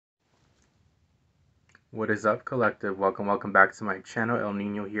What is up, collective? Welcome back to my channel. El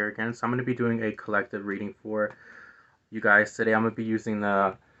Nino here again. So I'm going to be doing a collective reading for you guys today. I'm going to be using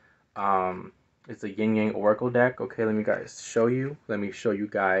the it's a Yin Yang Oracle deck. Okay, let me show you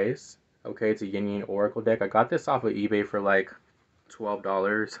guys. Okay, it's a Yin Yang Oracle deck. I got this off of eBay for like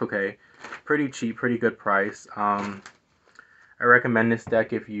 $12. Okay, pretty cheap, pretty good price. I recommend this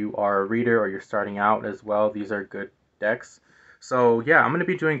deck if you are a reader or you're starting out as well. These are good decks. So yeah, I'm going to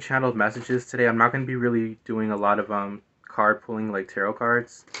be doing channeled messages today. I'm not going to be really doing a lot of card pulling like tarot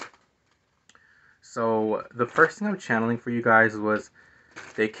cards. So the first thing I'm channeling for you guys was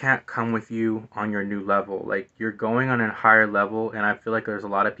they can't come with you on your new level. Like you're going on a higher level, and I feel like there's a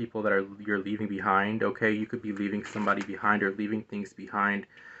lot of people that you're leaving behind. Okay, you could be leaving somebody behind or leaving things behind.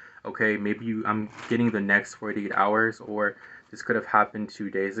 Okay, I'm getting the next 48 hours, or this could have happened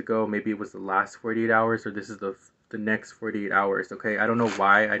 2 days ago. Maybe it was the last 48 hours, or this is the next 48 hours. Okay, I don't know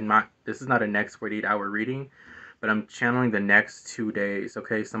why this is not a next 48 hour reading, but I'm channeling the next 2 days.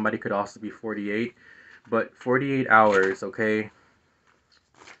 Okay, somebody could also be 48, but 48 hours. Okay,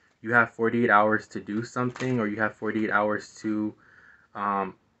 you have 48 hours to do something, or you have 48 hours to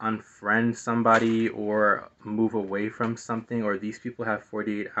unfriend somebody or move away from something, or these people have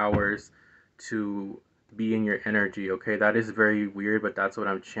 48 hours to be in your energy. Okay, that is very weird, but that's what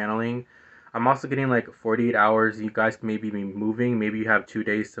I'm channeling. I'm also getting like 48 hours. You guys maybe be moving. Maybe you have 2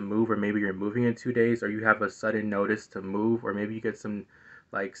 days to move, or maybe you're moving in 2 days, or you have a sudden notice to move, or maybe you get some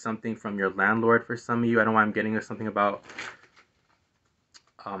like something from your landlord. For some of you, I don't know why I'm getting something about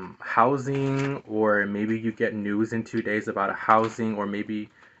housing, or maybe you get news in 2 days about a housing, or maybe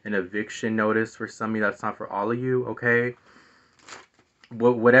an eviction notice for some of you. That's not for all of you. Okay,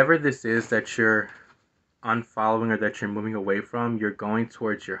 whatever this is that you're unfollowing or that you're moving away from, you're going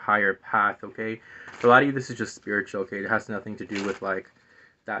towards your higher path. Okay, for a lot of you this is just spiritual. Okay, it has nothing to do with like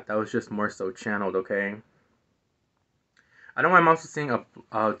that was just more so channeled. Okay, I know I'm also seeing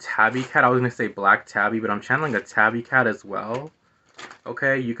a tabby cat. I was gonna say black tabby, but I'm channeling a tabby cat as well.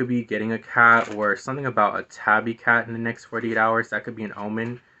 Okay, you could be getting a cat, or something about a tabby cat in the next 48 hours. That could be an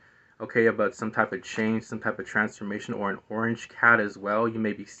omen. Okay, about some type of change, some type of transformation, or an orange cat as well. You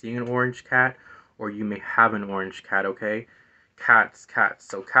may be seeing an orange cat, or you may have an orange cat. Okay, cats.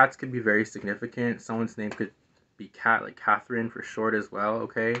 So cats could be very significant. Someone's name could be Cat, like Catherine for short as well.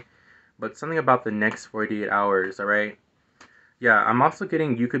 Okay, but something about the next 48 hours. All right. Yeah, I'm also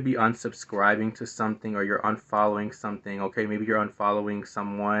getting you could be unsubscribing to something, or you're unfollowing something. Okay, maybe you're unfollowing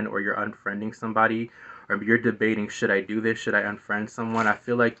someone, or you're unfriending somebody, or you're debating, should I do this? Should I unfriend someone? I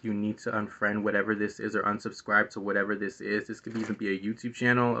feel like you need to unfriend whatever this is, or unsubscribe to whatever this is. This could even be a YouTube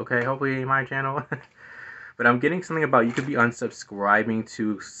channel. Okay, hopefully my channel. But I'm getting something about you could be unsubscribing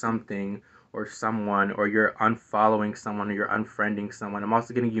to something or someone, or you're unfollowing someone, or you're unfriending someone. I'm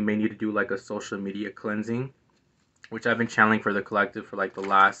also getting you may need to do like a social media cleansing, which I've been channeling for the collective for like the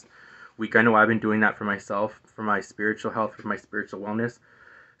last week. I know I've been doing that for myself, for my spiritual health, for my spiritual wellness.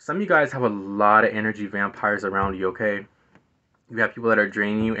 Some of you guys have a lot of energy vampires around you. Okay, you have people that are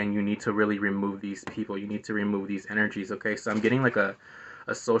draining you, and you need to really remove these people. You need to remove these energies. Okay, so I'm getting like a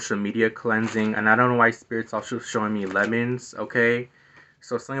social media cleansing, and I don't know why spirit's also showing me lemons. Okay,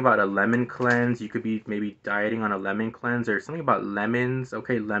 so something about a lemon cleanse. You could be maybe dieting on a lemon cleanse, or something about lemons.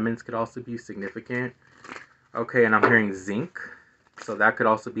 Okay, lemons could also be significant. Okay, and I'm hearing zinc, so that could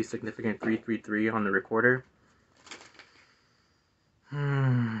also be significant. 333 on the recorder.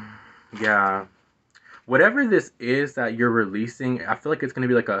 Yeah, whatever this is that you're releasing, I feel like it's gonna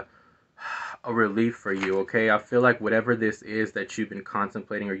be like a relief for you. Okay, I feel like whatever this is that you've been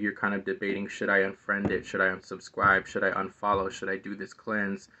contemplating, or you're kind of debating, should I unfriend it? Should I unsubscribe? Should I unfollow? Should I do this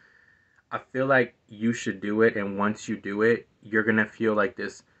cleanse? I feel like you should do it, and once you do it, you're gonna feel like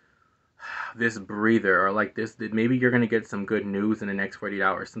this breather, or like this, maybe you're gonna get some good news in the next 48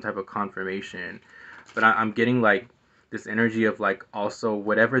 hours, some type of confirmation. But I'm getting like this energy of like, also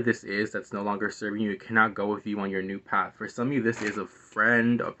whatever this is that's no longer serving you, it cannot go with you on your new path. For some of you, this is a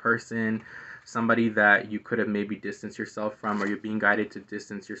friend, a person, somebody that you could have maybe distanced yourself from, or you're being guided to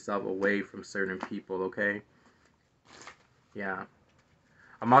distance yourself away from certain people. Okay, yeah.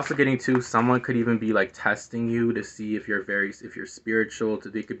 I'm also getting to someone could even be like testing you to see if you're spiritual.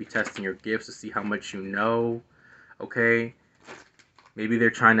 They could be testing your gifts to see how much you know. Okay, maybe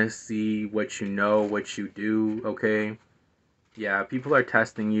they're trying to see what you know, what you do. Okay, yeah, people are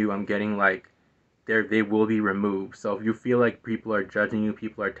testing you. I'm getting like they will be removed. So if you feel like people are judging you,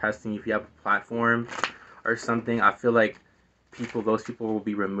 people are testing you, if you have a platform or something, I feel like those people will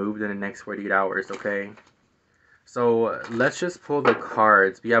be removed in the next 48 hours. Okay, So let's just pull the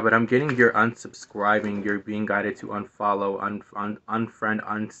cards. Yeah, but I'm getting you're unsubscribing. You're being guided to unfollow, unfriend,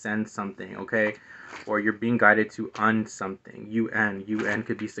 unsend something, okay? Or you're being guided to something. UN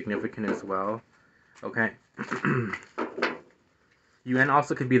could be significant as well, okay? UN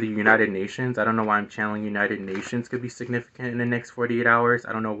also could be the United Nations. I don't know why I'm channeling United Nations could be significant in the next 48 hours.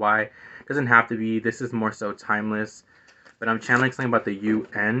 I don't know why. It doesn't have to be. This is more so timeless. But I'm channeling something about the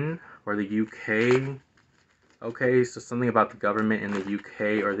UN or the UK. Okay, so something about the government in the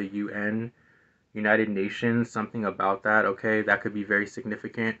UK or the UN, United Nations, something about that. Okay, that could be very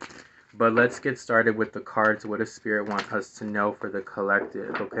significant. But let's get started with the cards. What does Spirit want us to know for the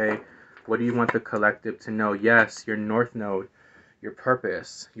collective? Okay, what do you want the collective to know? Yes, your North Node, your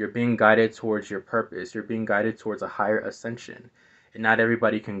purpose. You're being guided towards your purpose. You're being guided towards a higher ascension. And not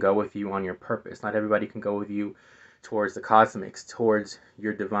everybody can go with you on your purpose. Not everybody can go with you towards the cosmics, towards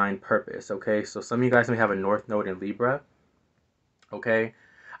your divine purpose. Okay, so some of you guys may have a North Node in Libra. Okay,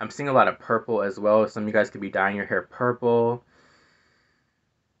 I'm seeing a lot of purple as well. Some of you guys could be dyeing your hair purple.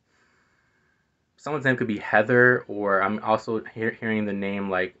 Someone's name could be Heather, or I'm also hearing the name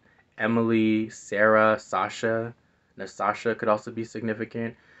like Emily, Sarah, Sasha. Nasasha could also be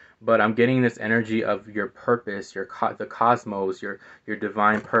significant. But I'm getting this energy of your purpose, the cosmos, your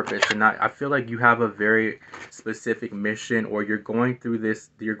divine purpose, and I feel like you have a very specific mission, or you're going through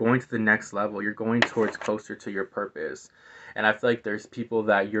this. You're going to the next level. You're going towards closer to your purpose, and I feel like there's people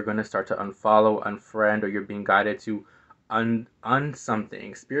that you're gonna start to unfollow, unfriend, or you're being guided to un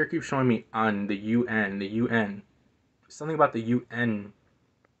something. Spirit keeps showing me the UN. Something about the UN,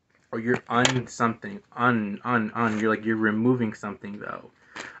 or you're something. You're removing something though.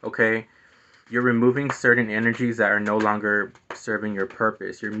 Okay? You're removing certain energies that are no longer serving your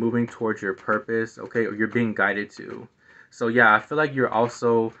purpose. You're moving towards your purpose, okay, or you're being guided to. So yeah, I feel like you're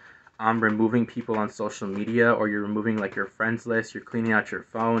also removing people on social media, or you're removing like your friends list. You're cleaning out your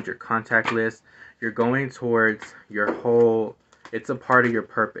phones, your contact list. You're going towards your whole. It's a part of your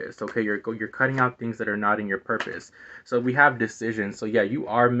purpose, okay. You're cutting out things that are not in your purpose. So we have decisions. So yeah, you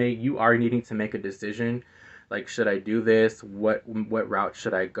are needing to make a decision. Like, should I do this? What route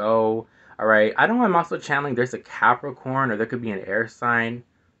should I go? All right. I know I'm also channeling. There's a Capricorn, or there could be an air sign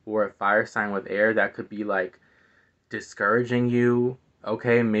or a fire sign with air that could be like discouraging you.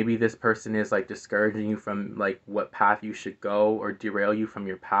 Okay, maybe this person is like discouraging you from like what path you should go, or derail you from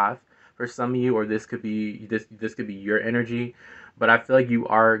your path for some of you, or this could be your energy. But I feel like you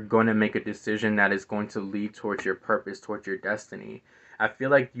are going to make a decision that is going to lead towards your purpose, towards your destiny. I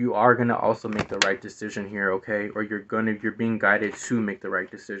feel like you are going to also make the right decision here, okay? Or you're being guided to make the right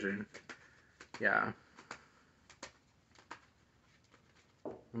decision. Yeah.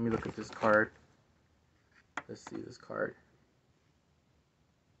 Let me look at this card. Let's see this card.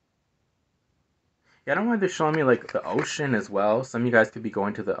 Yeah, I don't know why they're showing me like the ocean as well. Some of you guys could be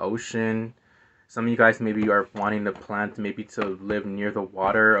going to the ocean. Some of you guys maybe are wanting to plan to maybe to live near the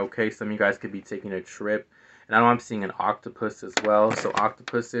water. Okay, some of you guys could be taking a trip. And I know I'm seeing an octopus as well. So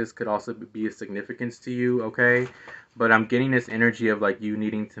octopuses could also be a significance to you, okay? But I'm getting this energy of like you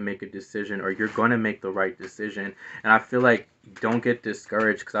needing to make a decision, or you're going to make the right decision. And I feel like don't get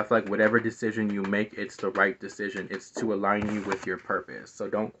discouraged, because I feel like whatever decision you make, it's the right decision. It's to align you with your purpose. So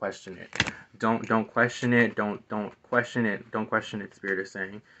don't question it. Don't question it. Don't question it. Don't question it, Spirit is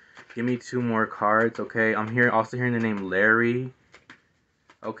saying. Give me two more cards, okay? I'm also hearing the name Larry,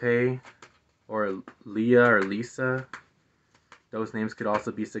 okay? Or Leah or Lisa. Those names could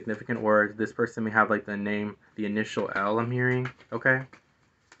also be significant. Or this person may have like the initial L, I'm hearing, okay?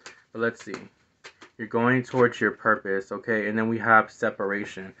 But let's see. You're going towards your purpose, okay? And then we have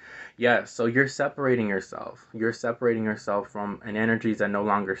separation. Yeah, so you're separating yourself. You're separating yourself from an energies that no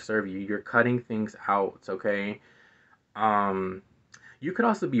longer serve you. You're cutting things out, okay? You could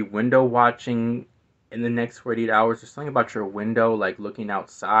also be window watching in the next 48 hours. There's something about your window, like looking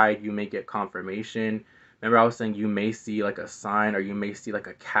outside. You may get confirmation. Remember, I was saying you may see like a sign, or you may see like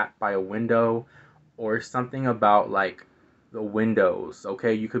a cat by a window, or something about like the windows.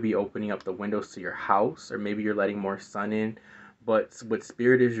 Okay, you could be opening up the windows to your house, or maybe you're letting more sun in. But what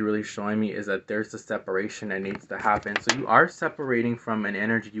Spirit is really showing me is that there's a separation that needs to happen. So you are separating from an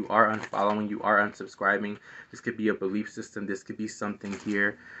energy. You are unfollowing. You are unsubscribing. This could be a belief system. This could be something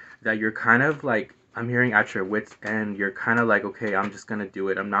here that you're kind of like, I'm hearing at your wits' end. You're kind of like, okay, I'm just going to do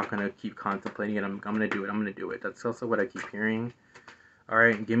it. I'm not going to keep contemplating it. I'm going to do it. I'm going to do it. That's also what I keep hearing. All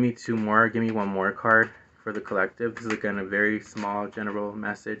right, give me two more. Give me one more card for the collective. This is again a very small general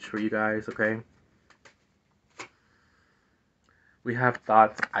message for you guys, okay? We have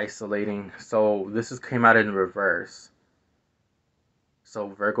thoughts isolating. So this came out in reverse. So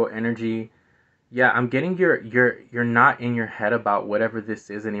Virgo energy, Yeah, I'm getting you're not in your head about whatever this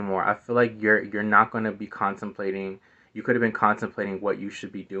is anymore. I feel like you're not going to be contemplating. You could have been contemplating what you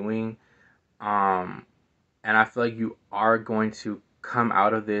should be doing. Um and I feel like you are going to come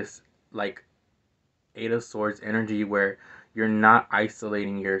out of this like Eight of Swords energy where you're not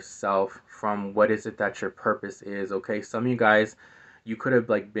isolating yourself from what is it that your purpose is. Okay, some of you guys, you could have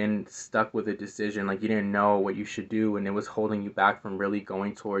like been stuck with a decision, like you didn't know what you should do, and it was holding you back from really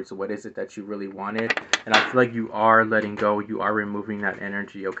going towards what is it that you really wanted. And I feel like you are letting go, you are removing that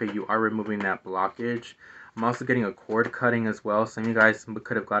energy. Okay, you are removing that blockage. I'm also getting a cord cutting as well. Some of you guys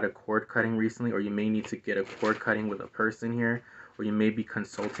could have got a cord cutting recently, or you may need to get a cord cutting with a person here, or you may be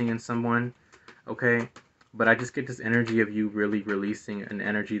consulting in someone. Okay, but I just get this energy of you really releasing an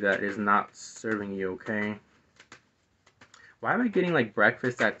energy that is not serving you. Okay, why am I getting like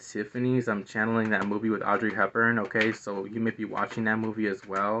Breakfast at Tiffany's? I'm channeling that movie with Audrey Hepburn. Okay, so you may be watching that movie as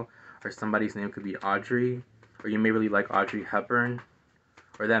well, or somebody's name could be Audrey, or you may really like Audrey Hepburn,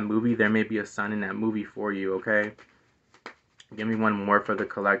 or that movie. There may be a son in that movie for you. Okay, give me one more for the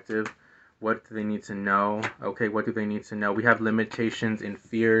collective. What do they need to know? Okay, what do they need to know? We have limitations and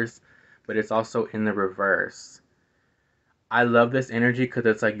fears, but it's also in the reverse. I love this energy because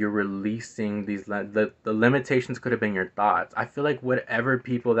it's like you're releasing the limitations could have been your thoughts. I feel like whatever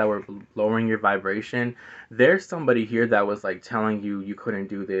people that were lowering your vibration, there's somebody here that was like telling you you couldn't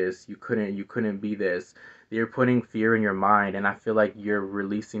do this, you couldn't be this. They're putting fear in your mind, and I feel like you're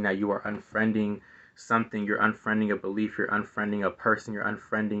releasing that. You are unfriending something, you're unfriending a belief, you're unfriending a person, you're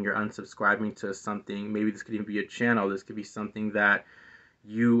unsubscribing to something. Maybe this could even be a channel, this could be something that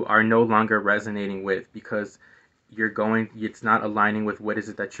you are no longer resonating with because it's not aligning with what is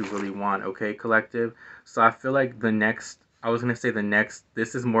it that you really want. Okay, collective. So I feel like I was going to say the next,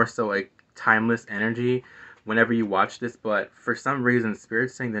 this is more so like timeless energy whenever you watch this, but for some reason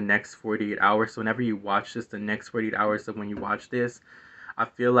Spirit's saying the next 48 hours. So whenever you watch this, the next 48 hours of when you watch this, I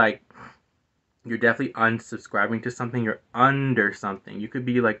feel like you're definitely unsubscribing to something, you're under something. You could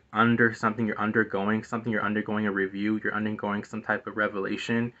be like under something, you're undergoing something, you're undergoing a review, you're undergoing some type of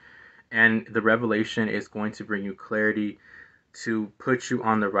revelation, and the revelation is going to bring you clarity to put you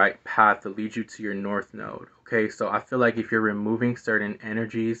on the right path to lead you to your north node. Okay, so I feel like if you're removing certain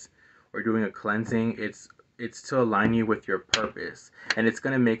energies or doing a cleansing, it's to align you with your purpose, and it's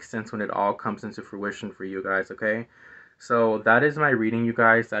going to make sense when it all comes into fruition for you guys. Okay, so that is my reading, you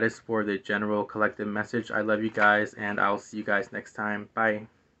guys. That is for the general collective message. I love you guys, and I'll see you guys next time. Bye.